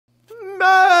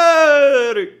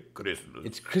Christmas.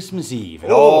 It's Christmas Eve,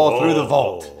 and all through the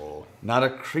vault, not a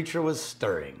creature was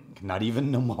stirring, not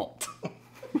even no malt.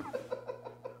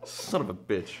 Son of a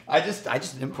bitch. I just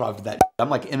improv that. I'm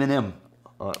like Eminem.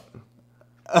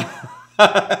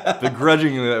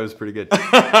 Begrudgingly, that was pretty good.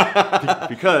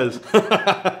 Because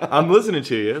I'm listening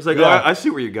to you. It's like, Yeah. oh, I see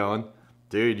where you're going.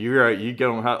 Dude, you're right. You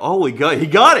go. Oh, he got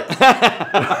it.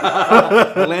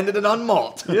 Landed it on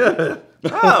malt. Yeah.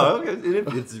 Oh, okay.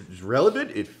 It's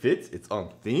relevant. It fits. It's on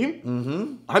theme.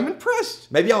 Mm-hmm. I'm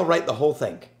impressed. Maybe I'll write the whole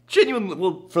thing. Genuinely.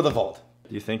 Well, For the vault.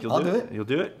 do you think I'll do it. You'll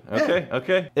do it? Okay. Yeah.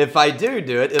 Okay. If I do it,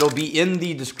 it'll be in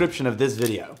the description of this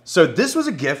video. So this was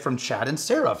a gift from Chad and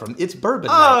Sara from It's Bourbon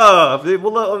Night. Ah,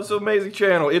 well, it's an amazing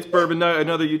channel. It's Bourbon Night,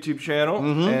 another YouTube channel.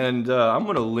 And I'm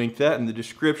going to link that in the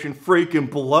description freaking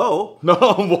below. No,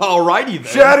 well, alrighty then.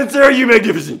 Chad and Sara, you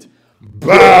magnificent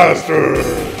Bastard!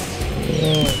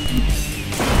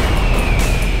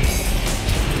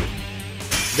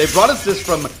 They brought us this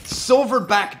from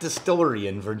Silverback Distillery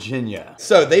in Virginia.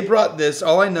 So they brought this.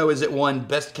 All I know is it won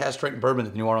Best Cask Strength Bourbon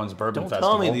at the New Orleans Bourbon Don't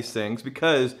Festival. tell me these things,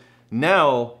 because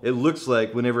now it looks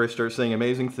like whenever I start saying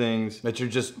amazing things, That you're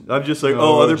just... I'm just like,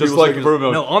 No, other just people like say-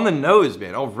 bourbon. No, on the nose,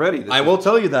 man, already. I will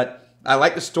tell you that I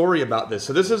like the story about this.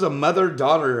 So this is a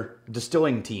mother-daughter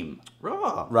distilling team,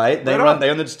 Raw. right? They Right on. they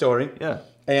own the distillery. Yeah.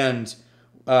 And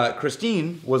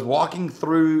Christine was walking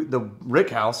through the rick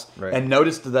house Right. and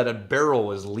noticed that a barrel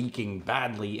was leaking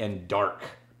badly and dark.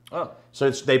 Oh. So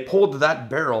they pulled that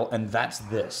barrel, and that's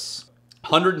this.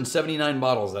 179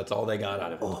 bottles, that's all they got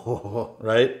out of it. Oh.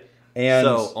 Right? And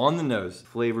So, on the nose,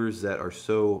 flavors that are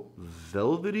so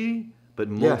velvety, but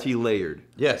multi-layered.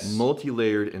 Yes.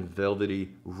 Multi-layered and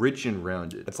velvety, rich and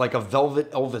rounded. it's like a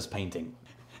velvet Elvis painting.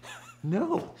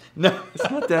 No. No, It's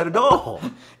not that at all.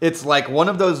 it's like one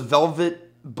of those velvet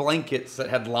blankets that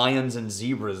had lions and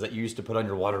zebras that you used to put on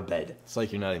your waterbed. It's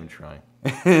like you're not even trying.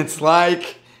 It's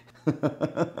like...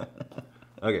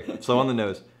 Okay, so on the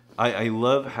nose, I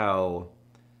love how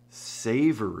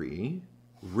savory,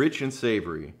 rich and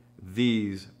savory,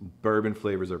 these bourbon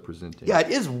flavors are presenting. Yeah, it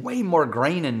is way more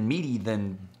grain and meaty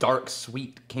than dark,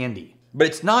 sweet candy. But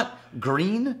it's not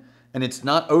green, and it's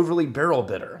not overly barrel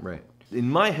bitter. Right. In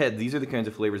my head, these are the kinds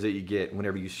of flavors that you get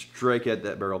whenever you strike at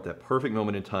that barrel at that perfect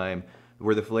moment in time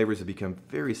where the flavors have become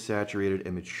very saturated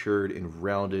and matured and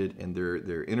rounded, and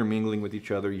they're intermingling with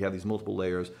each other. You have these multiple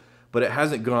layers, but it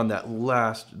hasn't gone that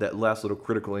last little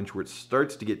critical inch where it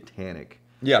starts to get tannic.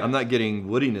 Yeah. I'm not getting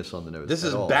woodiness on the nose. This at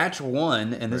is all. batch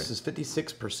 1, and this Right. is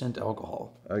 56%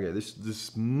 alcohol. Okay, this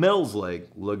smells like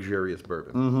luxurious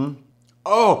bourbon.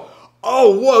 Oh,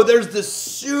 whoa, there's this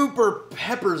super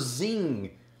pepper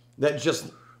zing that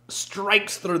just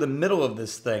strikes through the middle of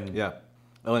this thing. Yeah.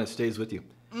 Oh, and it stays with you.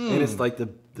 And it's like the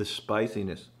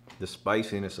spiciness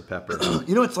of pepper.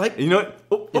 You know what it's like? You know what?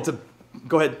 Oh, It's a...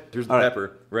 Go ahead. There's the All right.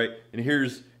 pepper, right? And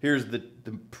here's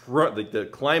the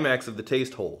climax of the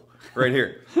taste hole, right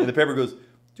here. And the pepper goes.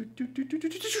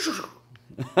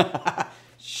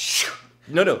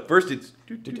 No. First it's.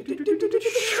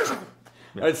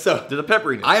 All right, so There's a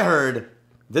pepperiness. I heard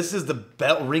this is the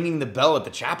bell ringing the bell at the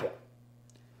chapel.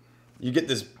 You get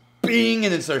this bing,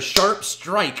 and it's a sharp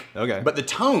strike. Okay. But the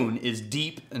tone is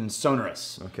deep and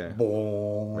sonorous. Okay.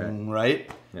 Boom, right?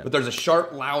 Yeah. But there's a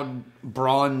sharp, loud,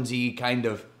 bronzy kind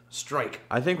of strike.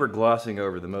 I think we're glossing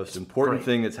over the most important great.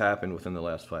 thing that's happened within the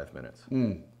last 5 minutes.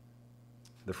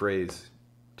 The phrase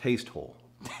taste hole.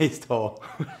 Taste hole.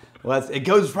 Well, it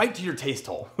goes right to your taste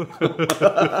hole.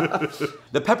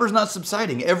 The pepper's not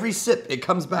subsiding. Every sip, it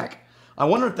comes back. I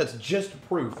wonder if that's just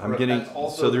proof. I'm getting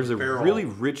so there's a really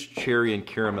rich cherry and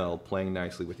caramel playing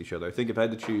nicely with each other. I think if I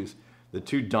had to choose the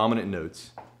two dominant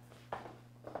notes,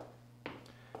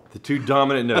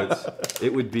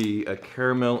 it would be a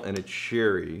caramel and a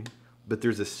cherry, but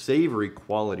there's a savory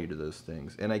quality to those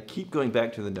things. And I keep going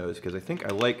back to the nose because I think I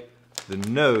like the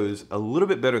nose a little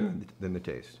bit better than the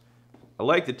taste. I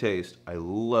like the taste. I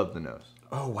love the nose.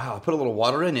 Oh, wow. I put a little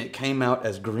water in. It came out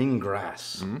as green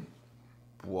grass.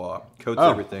 Wow, coats Oh.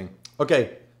 everything.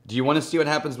 Okay. Do you want to see what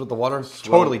happens with the water?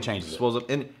 Totally changes it. Swells up.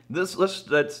 And this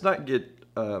let's not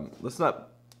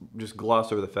just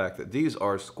gloss over the fact that these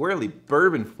are squarely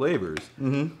bourbon flavors.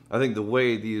 I think the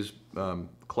way these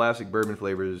classic bourbon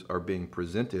flavors are being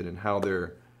presented and how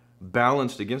they're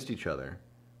balanced against each other,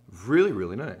 really,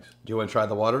 really nice. Do you want to try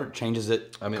the water? It changes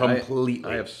it I mean, completely.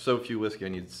 I have so few whiskey, I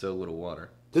need so little water.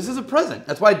 This is a present.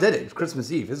 That's why I did it. It's Christmas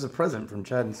Eve. This is a present from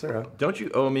Chad and Sara. Don't you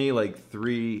owe me like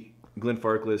 3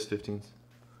 Glenfarclas 15s?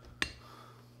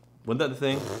 Wasn't that the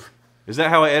thing? Is that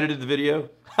how I edited the video?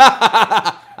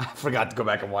 I forgot to go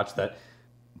back and watch that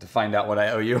to find out what I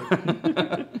owe you.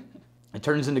 It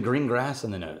turns into green grass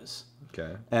in the nose.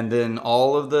 Okay. And then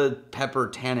all of the pepper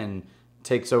tannin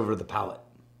takes over the palate.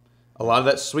 A lot of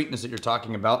that sweetness that you're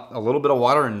talking about, a little bit of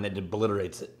water and it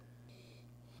obliterates it.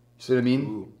 See what I mean?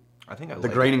 Ooh, I think I The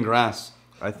like grain it. and grass.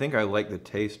 I think I like the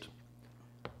taste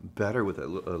better with a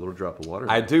little drop of water.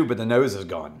 I do, but the nose is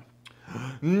gone.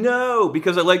 No,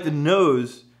 because I like the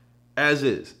nose as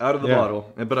is, out of the Yeah.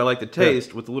 bottle, but I like the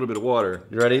taste with a little bit of water.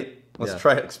 You ready? Let's Yeah.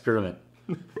 try it. Experiment.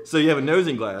 So you have a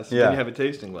nosing glass, Yeah. and you have a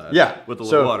tasting glass. Yeah. With a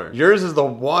so little water. Yours is the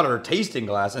water tasting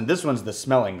glass, and this one's the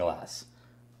smelling glass.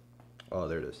 Oh,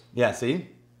 there it is. Yeah, see?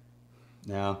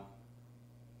 Now,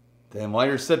 then while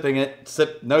you're sipping it,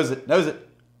 sip, nose it, nose it.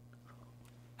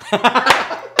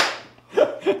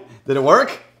 Did it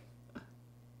work?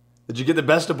 Did you get the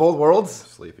best of both worlds?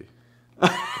 Sleepy.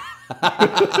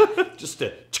 Just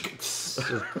a...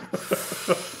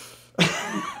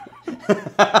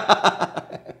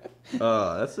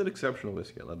 That's an exceptional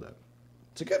whiskey. I love that.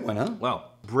 It's a good one, huh? Wow.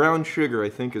 Brown sugar, I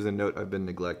think, is a note I've been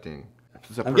neglecting.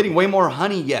 I'm getting way more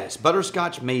honey, yes.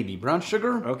 Butterscotch, maybe. Brown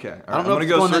sugar? Okay. I don't know if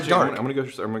it's going that dark. I'm gonna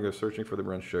go searching for the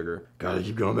brown sugar. Gotta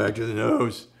keep going back to the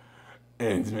nose.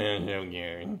 It smells so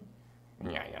good.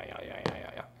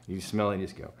 Yeah. You smell it and you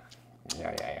just go.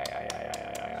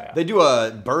 Yeah. They do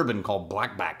a bourbon called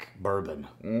Blackback Bourbon.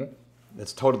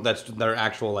 That's their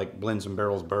actual like blends and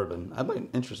barrels bourbon. I'd be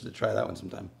interested to try that one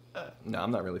sometime. No,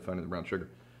 I'm not really fond of the brown sugar.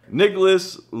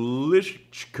 Nicholas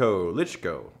Lichko.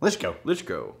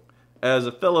 As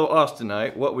a fellow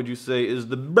Austinite, what would you say is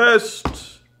the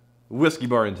best whiskey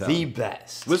bar in town? The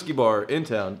best. Whiskey bar in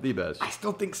town, the best. I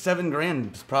still think 7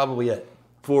 grand is probably it.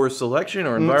 For selection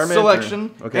or environment?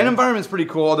 Selection. Or, okay. And environment's pretty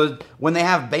cool. Although when they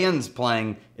have bands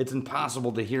playing, it's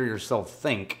impossible to hear yourself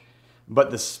think. But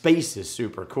the space is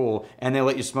super cool, and they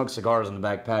let you smoke cigars on the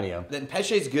back patio. Then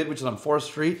Peche's good, which is on 4th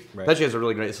Street. Right. Peche has a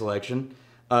really great selection.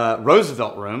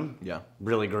 Roosevelt Room. Yeah.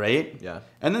 Really great. Yeah.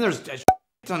 And then there's a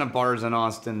ton of bars in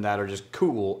Austin that are just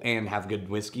cool and have good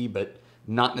whiskey, but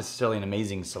not necessarily an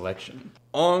amazing selection.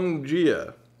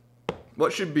 Ongia.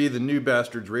 What should be the new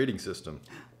Bastards rating system?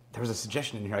 There was a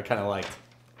suggestion in here I kind of liked.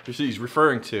 He's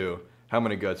referring to how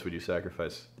many guts would you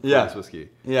sacrifice for Yeah. this whiskey?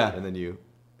 Yeah. And then you...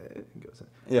 it goes in.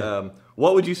 Yeah.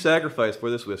 What would you sacrifice for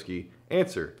this whiskey?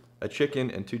 Answer: a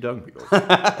chicken and 2 dung beagles.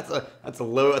 That's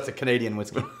a Canadian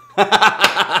whiskey.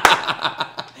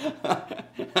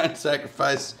 I'd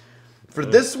sacrifice for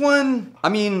this one. I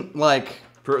mean, like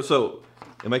So,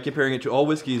 am I comparing it to all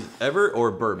whiskeys ever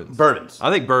or bourbons? bourbons.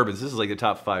 I think bourbons. This is like the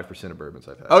top 5% of bourbons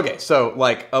I've had. Okay, so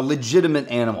like a legitimate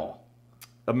animal,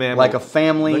 A mammal. like a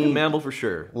family, Like a mammal for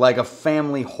sure. like a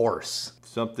family horse.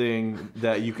 Something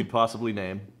that you could possibly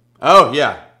name. Oh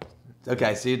yeah.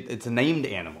 Okay, see, it's a named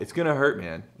animal. It's gonna hurt,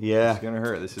 man. Yeah. It's gonna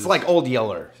hurt. This is It's like Old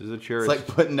Yeller. This is a It's cherished, like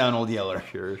putting down Old Yeller.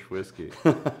 cherished whiskey.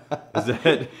 Is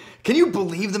that Can you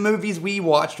believe the movies we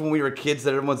watched when we were kids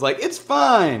that everyone's like, it's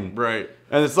fine. right?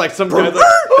 And it's like some guy's like,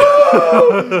 oh,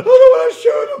 I don't want to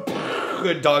shoot him.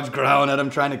 Good dogs growling at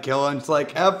him, trying to kill him. It's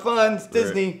like, have fun, it's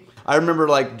Disney. I remember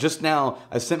like just now,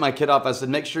 I sent my kid off. I said,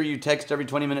 make sure you text every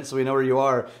 20 minutes so we know where you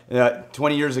are.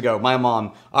 20 years ago, my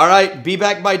mom, all right, be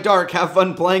back by dark. Have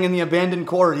fun playing in the abandoned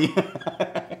quarry.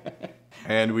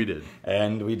 And we did.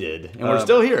 And we did. And we're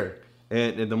still here.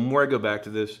 And the more I go back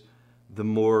to this, the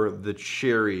more the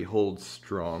cherry holds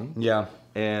strong. Yeah.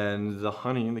 And the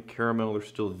honey and the caramel are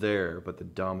still there, but the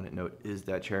dominant note is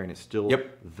that cherry, and it's still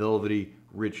Yep. velvety,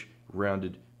 rich,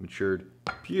 rounded, matured,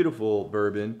 beautiful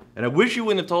bourbon. And I wish you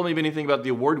wouldn't have told me anything about the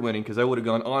award winning, because I would have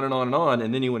gone on and on and on,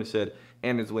 and then you would have said,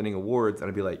 and it's winning awards, and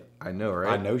I'd be like, I know,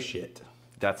 right? I know shit.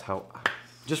 That's how.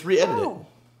 Just re-edit it.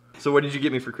 So what did you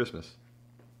get me for Christmas?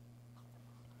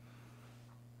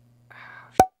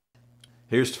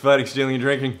 Here's to fighting, stealing, and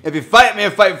drinking. If you fight me, I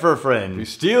fight for a If you friend.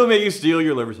 steal me, you steal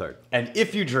your liver's heart. And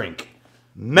if you drink,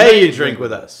 may you drink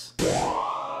with us.